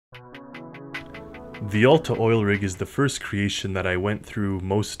The ALTA oil rig is the first creation that I went through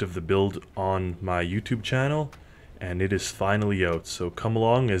most of the build on my YouTube channel, and it is finally out. So come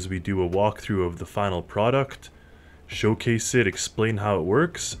along as we do a walkthrough of the final product, showcase it, explain how it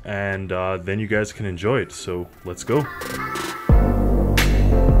works, and then you guys can enjoy it. So let's go.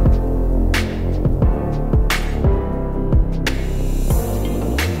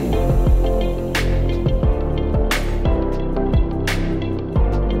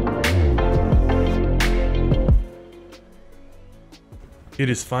 It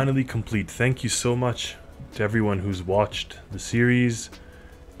is finally complete. Thank you so much to everyone who's watched the series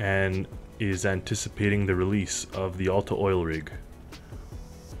and is anticipating the release of the ALTA oil rig,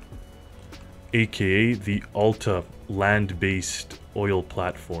 aka the ALTA land-based oil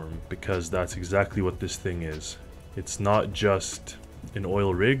platform, because that's exactly what this thing is. It's not just an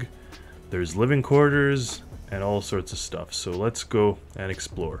oil rig, there's living quarters and all sorts of stuff. So let's go and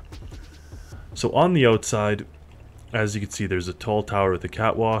explore. So on the outside, as you can see, there's a tall tower with a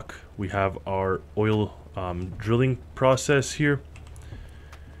catwalk. We have our oil drilling process here.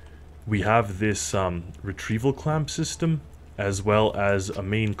 We have this retrieval clamp system, as well as a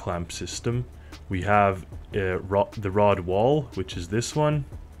main clamp system. We have the rod wall, which is this one.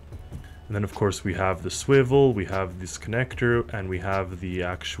 And then of course we have the swivel, we have this connector, and we have the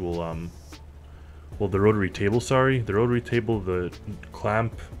actual, well, the rotary table, sorry. The rotary table, the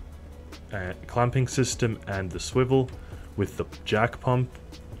clamping system, and the swivel with the jack pump.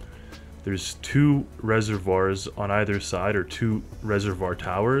 There's two reservoirs on either side, or two reservoir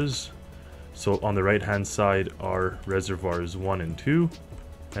towers. So on the right hand side are reservoirs 1 and 2,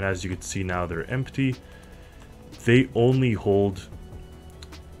 and as you can see now they're empty. They only hold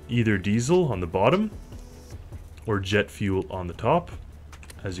either diesel on the bottom or jet fuel on the top.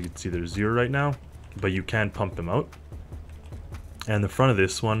 As you can see, there's 0 right now, but you can pump them out. And the front of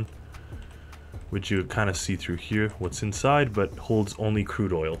this one, which you kind of see through here what's inside, but holds only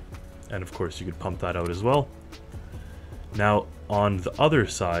crude oil. And of course you could pump that out as well. Now on the other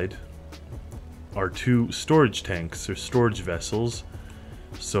side are two storage tanks, or storage vessels.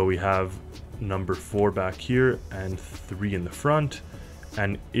 So we have number 4 back here and 3 in the front,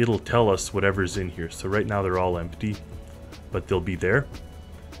 and it'll tell us whatever's in here. So right now they're all empty, but they'll be there.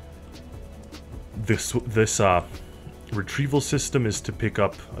 This retrieval system is to pick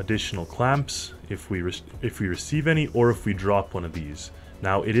up additional clamps if we receive any, or if we drop one of these.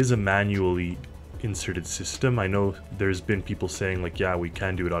 Now it is a manually inserted system. I know there's been people saying like, yeah, we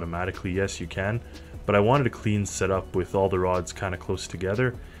can do it automatically. Yes, you can, but I wanted a clean setup with all the rods kind of close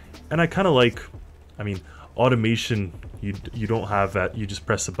together. And I kind of like, I mean, automation, you don't have that, you just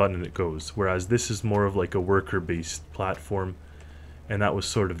press a button and it goes, whereas this is more of like a worker based platform, and that was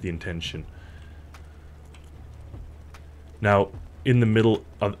sort of the intention. Now, in the middle,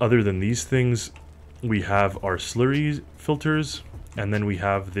 other than these things, we have our slurry filters, and then we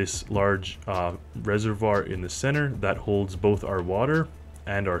have this large reservoir in the center that holds both our water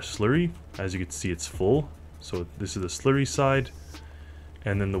and our slurry. As you can see, it's full. So this is the slurry side,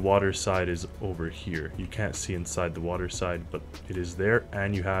 and then the water side is over here. You can't see inside the water side, but it is there.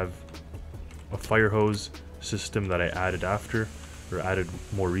 And you have a fire hose system that I added after, or added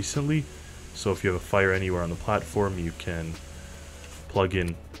more recently. So if you have a fire anywhere on the platform, you can plug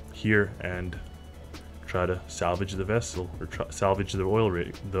in here and try to salvage the vessel, or salvage the oil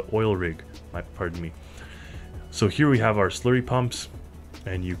rig. Pardon me. So here we have our slurry pumps,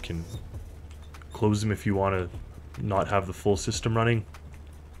 and you can close them if you want to not have the full system running.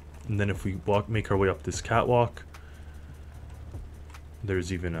 And then if we make our way up this catwalk,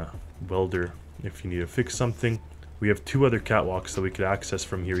 there's even a welder if you need to fix something. We have 2 other catwalks that we could access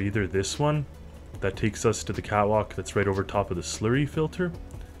from here. Either this one that takes us to the catwalk that's right over top of the slurry filter,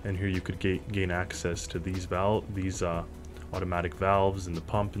 and here you could gain access to these automatic valves and the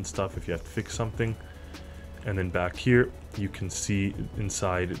pump and stuff if you have to fix something. And then back here you can see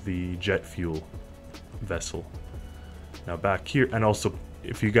inside the jet fuel vessel. Now back here, and also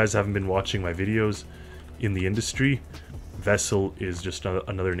if you guys haven't been watching my videos, in the industry, vessel is just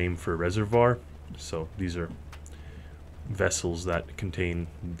another name for a reservoir. So these are vessels that contain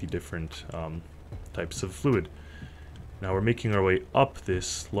the different types of fluid. Now we're making our way up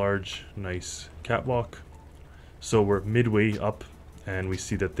this large, nice catwalk. So we're midway up, and we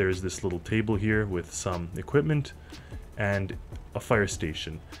see that there's this little table here with some equipment and a fire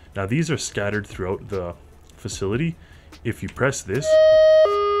station. Now these are scattered throughout the facility. If you press this,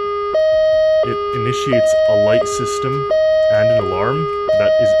 it initiates a light system and an alarm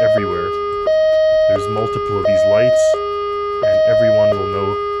that is everywhere. There's multiple of these lights, and everyone will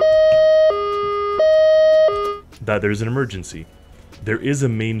know that there's an emergency. There is a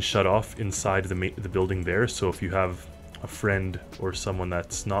main shutoff inside the building there, so if you have a friend or someone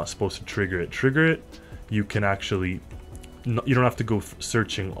that's not supposed to trigger it, you can actually, you don't have to go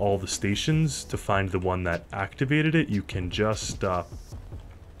searching all the stations to find the one that activated it. You can just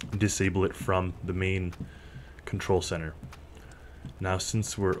disable it from the main control center. Now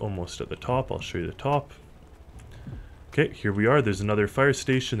since we're almost at the top, I'll show you the top. Okay, here we are. There's another fire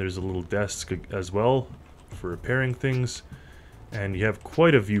station. There's a little desk as well for repairing things. And you have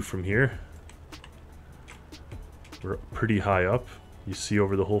quite a view from here. We're pretty high up. You see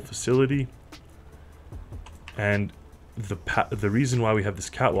over the whole facility. And the reason why we have this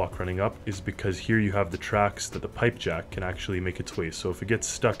catwalk running up is because here you have the tracks that the pipe jack can actually make its way. So if it gets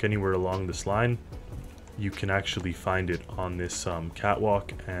stuck anywhere along this line, you can actually find it on this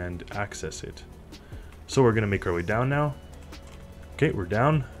catwalk and access it. So we're going to make our way down now. Okay, we're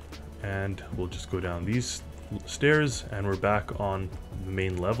down. And we'll just go down these stairs and we're back on the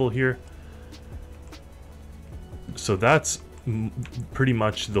main level here. So that's pretty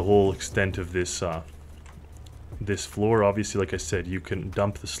much the whole extent of this this floor. Obviously, like I said, you can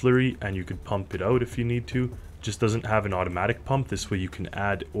dump the slurry and you can pump it out if you need to. Just doesn't have an automatic pump. This way you can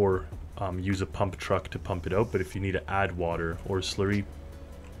add or use a pump truck to pump it out, but if you need to add water or slurry,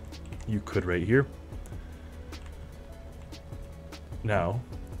 you could right here. Now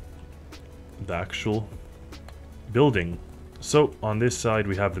the actual building. So on this side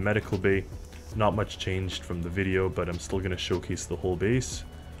we have the medical bay. Not much changed from the video, but I'm still going to showcase the whole base.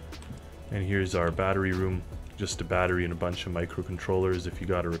 And here's our battery room. Just a battery and a bunch of microcontrollers if you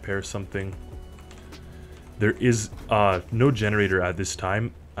got to repair something. There is no generator at this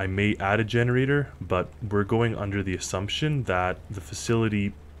time. I may add a generator, but we're going under the assumption that the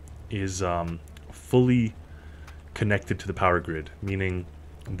facility is fully connected to the power grid, meaning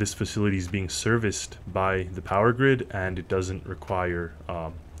this facility is being serviced by the power grid and it doesn't require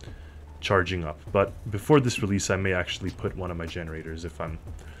charging up. But before this release, I may actually put one of my generators if I'm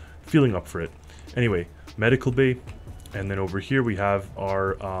feeling up for it. Anyway, medical bay, and then over here we have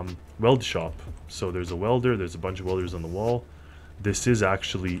our weld shop. So there's a welder, there's a bunch of welders on the wall. This is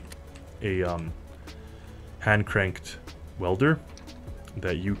actually a hand cranked welder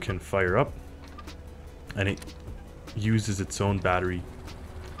that you can fire up, and it uses its own battery,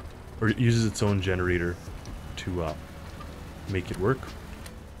 or it uses its own generator to make it work.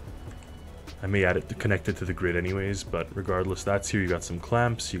 I may add it to connect it to the grid anyways, but regardless, that's here. You got some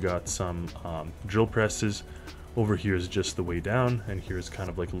clamps, you got some drill presses. Over here is just the way down, and here's kind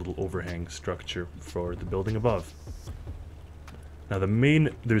of like a little overhang structure for the building above. Now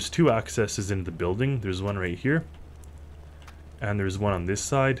there's two accesses in the building. There's one right here, and there's one on this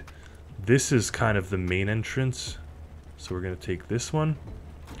side. This is kind of the main entrance. So we're going to take this one,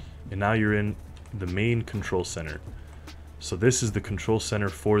 and now you're in the main control center. So this is the control center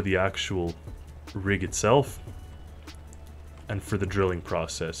for the actual rig itself and for the drilling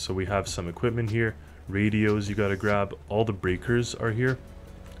process. So we have some equipment here, radios you got to grab, all the breakers are here.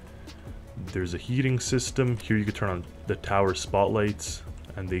 There's a heating system. Here you can turn on the tower spotlights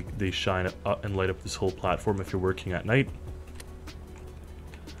and they shine up and light up this whole platform if you're working at night.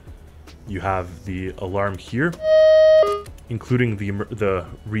 You have the alarm here, including the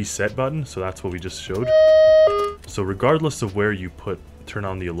reset button, so that's what we just showed. So regardless of where you turn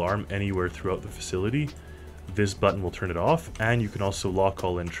on the alarm anywhere throughout the facility, this button will turn it off, and you can also lock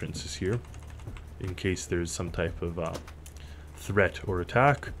all entrances here in case there's some type of threat or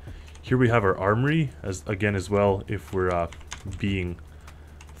attack. Here we have our armory as well if we're being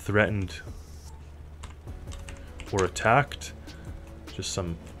threatened or attacked. Just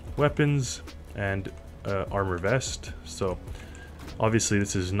some weapons and armor vest. So obviously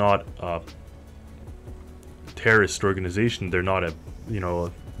this is not a terrorist organization. They're not a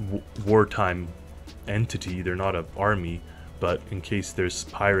wartime entity. They're not an army, but in case there's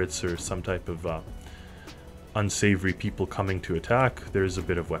pirates or some type of unsavory people coming to attack, there's a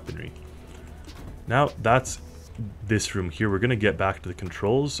bit of weaponry. Now that's this room here. We're going to get back to the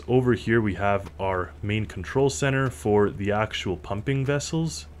controls. Over here we have our main control center for the actual pumping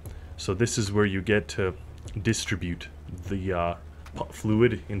vessels. So this is where you get to distribute the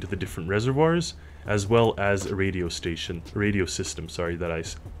fluid into the different reservoirs, as well as a radio system, that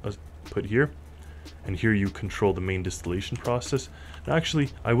I put here. And here you control the main distillation process. Now actually,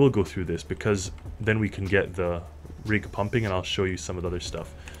 I will go through this because then we can get the rig pumping and I'll show you some of the other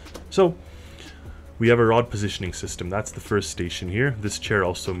stuff. So we have a rod positioning system. That's the first station here. This chair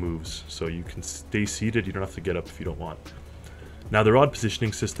also moves, so you can stay seated. You don't have to get up if you don't want. Now the rod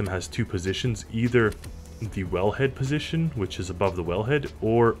positioning system has two positions, either the wellhead position, which is above the wellhead,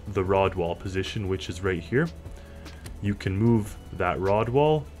 or the rod wall position, which is right here. you can move that rod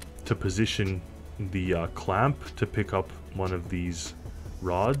wall to position the clamp to pick up one of these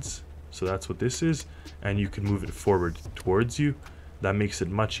rods. So that's what this is, and you can move it forward towards you. That makes it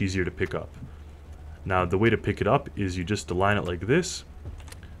much easier to pick up. Now the way to pick it up is you just align it like this,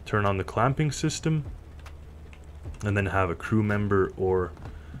 turn on the clamping system, and then have a crew member or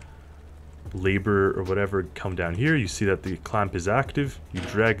labor or whatever come down here. You see that the clamp is active, you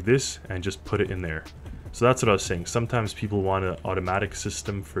drag this and just put it in there. So that's what I was saying. Sometimes people want an automatic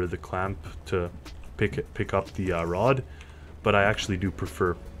system for the clamp to pick up the rod, but I actually do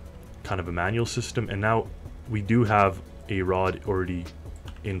prefer kind of a manual system. And now we do have a rod already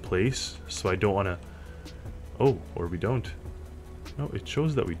in place, so I don't want to... Oh, or we don't. No, it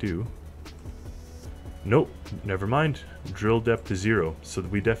shows that we do. Nope, never mind. Drill depth is 0. So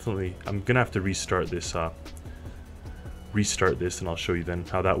we definitely... I'm gonna have to restart this and I'll show you then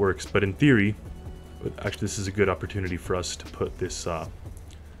how that works. But in theory, actually this is a good opportunity for us to put this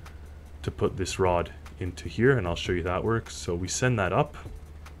rod into here, and I'll show you how that works. So we send that up,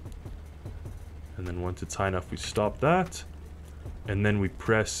 and then once it's high enough we stop that, and then we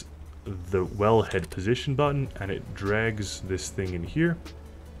press the wellhead position button and it drags this thing in here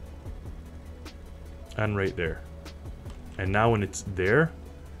and right there. And now when it's there,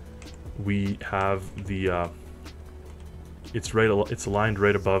 we have the it's aligned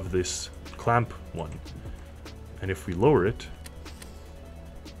right above this clamp one. And if we lower it,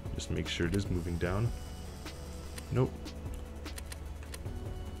 just make sure it is moving down. Nope.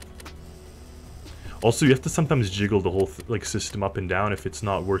 Also, you have to sometimes jiggle the whole system up and down if it's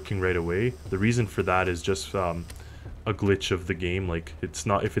not working right away. The reason for that is just a glitch of the game. Like,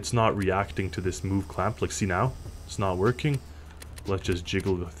 if it's not reacting to this move clamp, like see now, it's not working. Let's just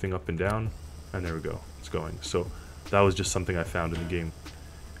jiggle the thing up and down, and there we go, it's going. So that was just something I found in the game.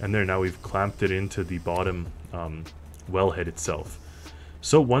 And there, now we've clamped it into the bottom wellhead itself.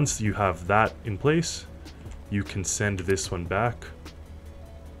 So once you have that in place, you can send this one back.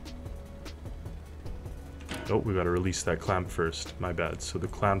 Oh, we gotta release that clamp first, my bad. So the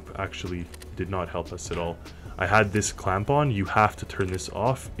clamp actually did not help us at all. I had this clamp on, you have to turn this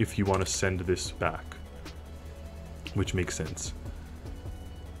off if you want to send this back, which makes sense.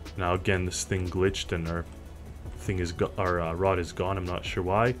 Now again, this thing glitched and our rod is gone. I'm not sure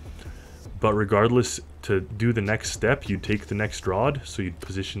why, but regardless, to do the next step, you take the next rod, so you'd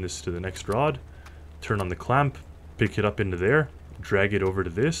position this to the next rod, turn on the clamp, pick it up into there, drag it over to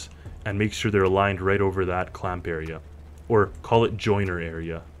this, and make sure they're aligned right over that clamp area, or call it joiner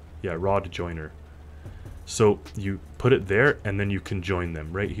area. Yeah, rod joiner. So you put it there, and then you can join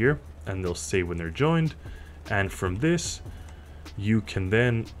them right here, and they'll say when they're joined. And from this, you can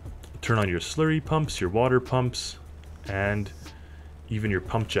then turn on your slurry pumps, your water pumps, and even your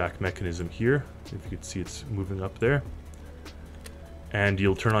pump jack mechanism here. If you could see, it's moving up there. And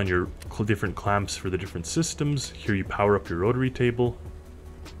you'll turn on your different clamps for the different systems. Here you power up your rotary table,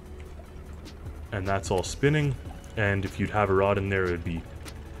 and that's all spinning. And if you'd have a rod in there, it would be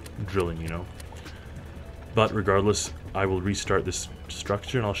drilling, you know. But regardless, I will restart this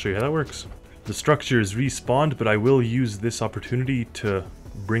structure and I'll show you how that works. The structure is respawned, but I will use this opportunity to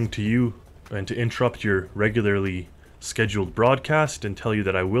bring to you and to interrupt your regularly scheduled broadcast and tell you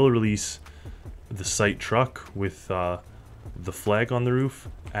that I will release the site truck with the flag on the roof,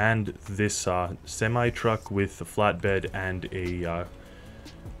 and this semi-truck with a flatbed and a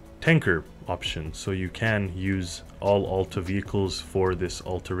tanker option, so you can use all ALTA vehicles for this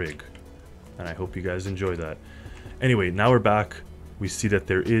ALTA rig, and I hope you guys enjoy that. Anyway, now we're back. We see that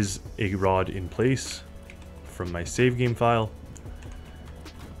there is a rod in place from my save game file.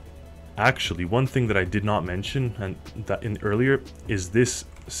 Actually, one thing that I did not mention and that earlier is this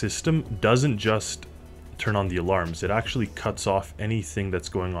system doesn't just turn on the alarms. It actually cuts off anything that's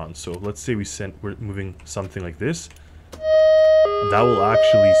going on. So let's say we're moving something like this. That will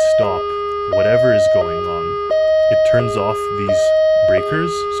actually stop whatever is going on. It turns off these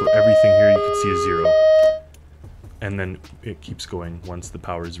breakers, so everything here you can see is 0. And then it keeps going once the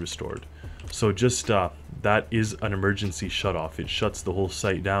power is restored. So just that is an emergency shutoff. It shuts the whole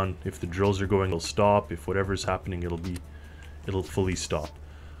site down. If the drills are going, it'll stop. If whatever's happening, it'll fully stop.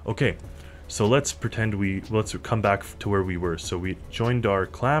 Okay, so let's pretend let's come back to where we were. So we joined our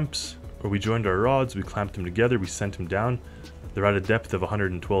clamps, or we joined our rods, we clamped them together, we sent them down. They're at a depth of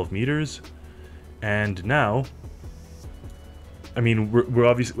 112 meters. And now, I mean, we're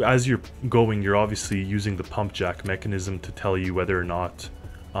obviously, as you're going, you're obviously using the pump jack mechanism to tell you whether or not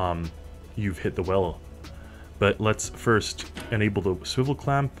you've hit the well. But let's first enable the swivel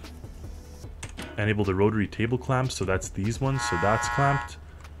clamp, enable the rotary table clamp, so that's these ones, so that's clamped.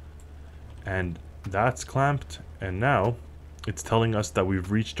 And That's clamped, and now it's telling us that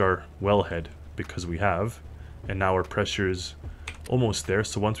we've reached our wellhead, because we have, and now our pressure is almost there.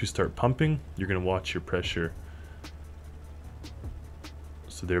 So once we start pumping, you're going to watch your pressure.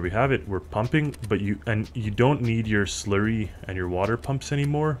 So there we have it, we're pumping, but you don't need your slurry and your water pumps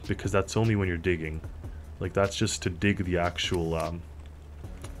anymore, because that's only when you're digging. Like, that's just to dig the actual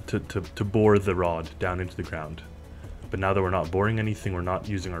to bore the rod down into the ground. But now that we're not boring anything, we're not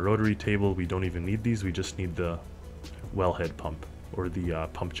using our rotary table, we don't even need these, we just need the wellhead pump, or the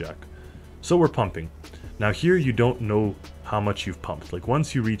pump jack. So we're pumping. Now here you don't know how much you've pumped. Like,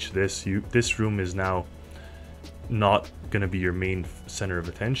 once you reach this, this room is now not going to be your main center of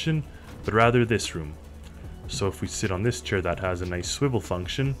attention, but rather this room. So if we sit on this chair that has a nice swivel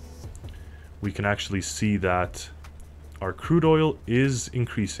function, we can actually see that our crude oil is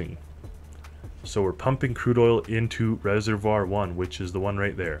increasing. So we're pumping crude oil into reservoir 1, which is the one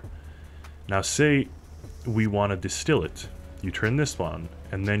right there. Now say we want to distill it. You turn this on,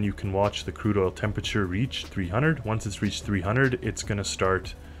 and then you can watch the crude oil temperature reach 300. Once it's reached 300, it's going to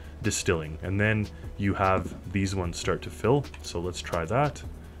start distilling, and then you have these ones start to fill. So let's try that,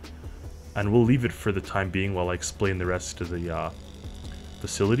 and we'll leave it for the time being while I explain the rest of the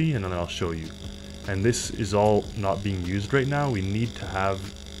facility, and then I'll show you. And this is all not being used right now. We need to have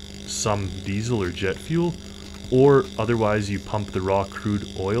some diesel or jet fuel, or otherwise you pump the raw crude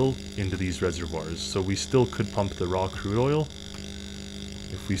oil into these reservoirs. So we still could pump the raw crude oil.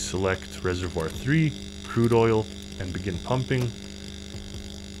 If we select reservoir 3, crude oil, and begin pumping,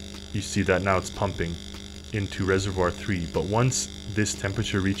 you see that now it's pumping into reservoir 3. But once this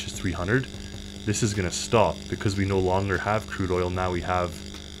temperature reaches 300, this is going to stop, because we no longer have crude oil. Now we have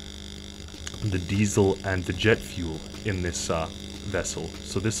the diesel and the jet fuel in this vessel.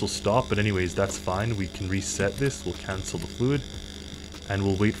 So this will stop, but anyways, that's fine. We can reset this, we'll cancel the fluid, and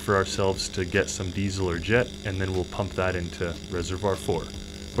we'll wait for ourselves to get some diesel or jet, and then we'll pump that into reservoir 4.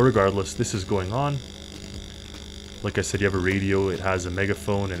 But regardless, this is going on. Like I said, you have a radio, it has a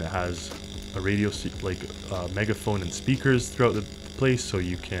megaphone, and it has a radio, like megaphone and speakers throughout the place, so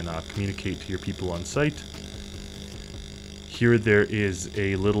you can communicate to your people on site. Here there is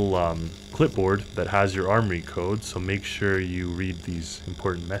a little clipboard that has your armory code, so make sure you read these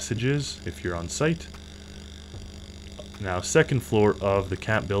important messages if you're on site. Now, second floor of the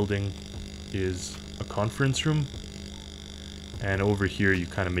camp building is a conference room, and over here you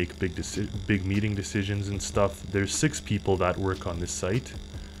kind of make big meeting decisions and stuff. There's 6 people that work on this site,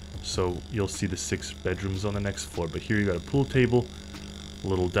 so you'll see the 6 bedrooms on the next floor. But here you got a pool table, a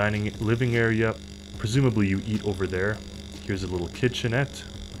little living area, presumably you eat over there. Here's a little kitchenette,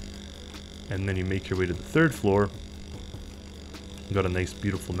 and then you make your way to the 3rd floor. You got a nice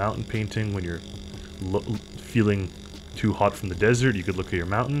beautiful mountain painting. When you're feeling too hot from the desert, you could look at your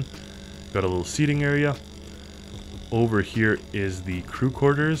mountain. Got a little seating area. Over here is the crew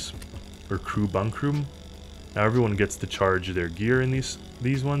quarters, or crew bunk room. Now everyone gets to charge their gear in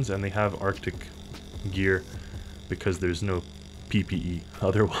these ones, and they have Arctic gear because there's no PPE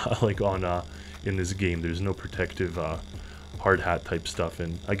otherwise, like in this game. There's no protective hard hat type stuff,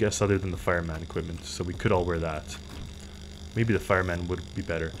 and I guess other than the fireman equipment, so we could all wear that. Maybe the fireman would be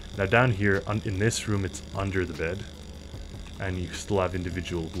better. Now down here in this room, it's under the bed, and you still have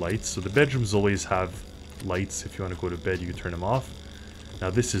individual lights. So the bedrooms always have lights. If you want to go to bed, you can turn them off. Now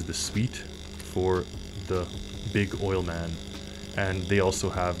this is the suite for the big oil man, and they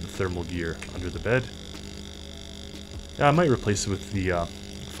also have the thermal gear under the bed. Yeah, I might replace it with the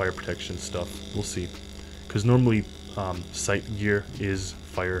fire protection stuff. We'll see, because normally site gear is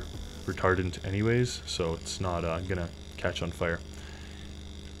fire retardant anyways, so it's not gonna catch on fire.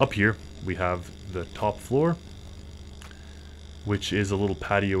 Up here we have the top floor, which is a little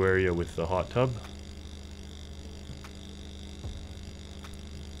patio area with the hot tub.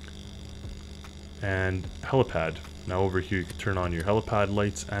 And helipad. Now over here you can turn on your helipad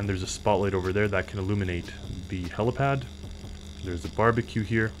lights, and there's a spotlight over there that can illuminate the helipad. There's a barbecue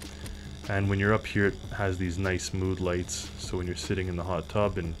here, and when you're up here it has these nice mood lights, so when you're sitting in the hot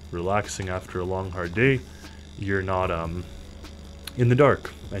tub and relaxing after a long hard day, you're not in the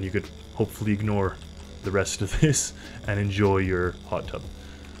dark, and you could hopefully ignore the rest of this and enjoy your hot tub.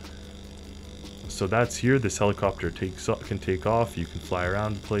 So that's here. This helicopter can take off, you can fly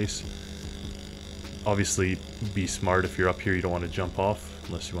around the place. Obviously be smart. If you're up here, you don't want to jump off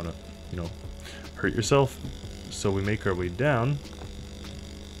unless you want to, you know, hurt yourself. So we make our way down,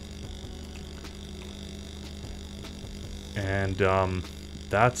 and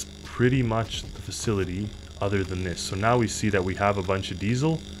that's pretty much the facility other than this. So now we see that we have a bunch of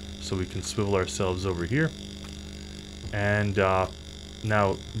diesel, so we can swivel ourselves over here. And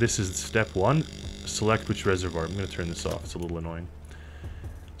now this is step 1. select which reservoir. I'm going to turn this off, it's a little annoying.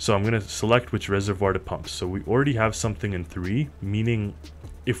 So I'm going to select which reservoir to pump. So we already have something in 3, meaning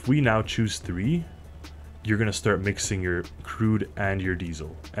if we now choose 3, you're going to start mixing your crude and your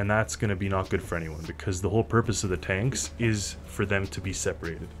diesel. And that's going to be not good for anyone, because the whole purpose of the tanks is for them to be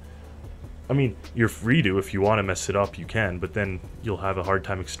separated. I mean, you're free to, if you want to mess it up, you can, but then you'll have a hard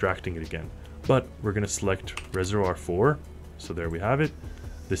time extracting it again. But we're going to select reservoir 4. So there we have it.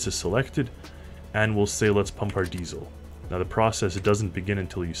 This is selected. And we'll say let's pump our diesel. Now the process, it doesn't begin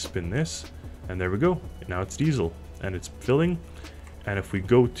until you spin this, and there we go. Now it's diesel, and it's filling. And if we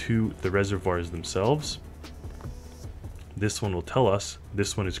go to the reservoirs themselves, this one will tell us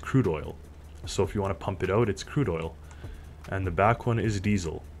this one is crude oil. So if you want to pump it out, it's crude oil. And the back one is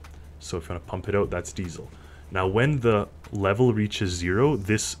diesel. So if you want to pump it out, that's diesel. Now when the level reaches 0,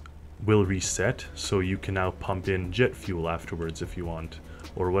 this will reset, so you can now pump in jet fuel afterwards if you want,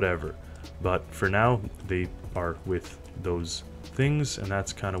 or whatever. But for now, they are with those things, and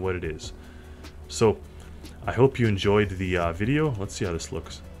that's kind of what it is. So I hope you enjoyed the video. Let's see how this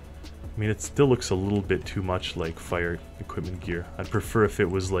looks. I mean, it still looks a little bit too much like fire equipment gear. I'd prefer if it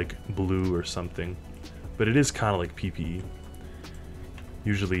was like blue or something, but it is kind of like PPE.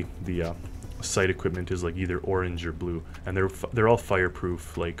 Usually the site equipment is like either orange or blue, and they're all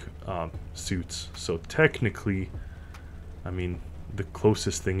fireproof, like suits. So technically, I mean, the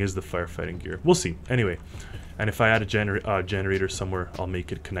closest thing is the firefighting gear. We'll see. Anyway, and if I add a generator somewhere, I'll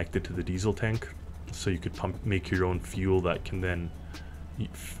make it connected to the diesel tank, so you could make your own fuel that can then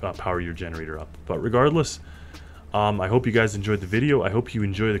power your generator up. But regardless, I hope you guys enjoyed the video. I hope you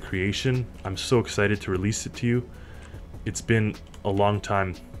enjoy the creation. I'm so excited to release it to you. It's been a long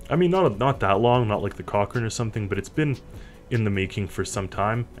time. I mean, not that long, not like the Cochrane or something, but it's been in the making for some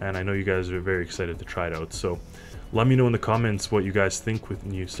time, and I know you guys are very excited to try it out. So let me know in the comments what you guys think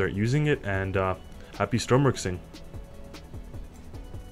when you start using it, and happy Stormworksing.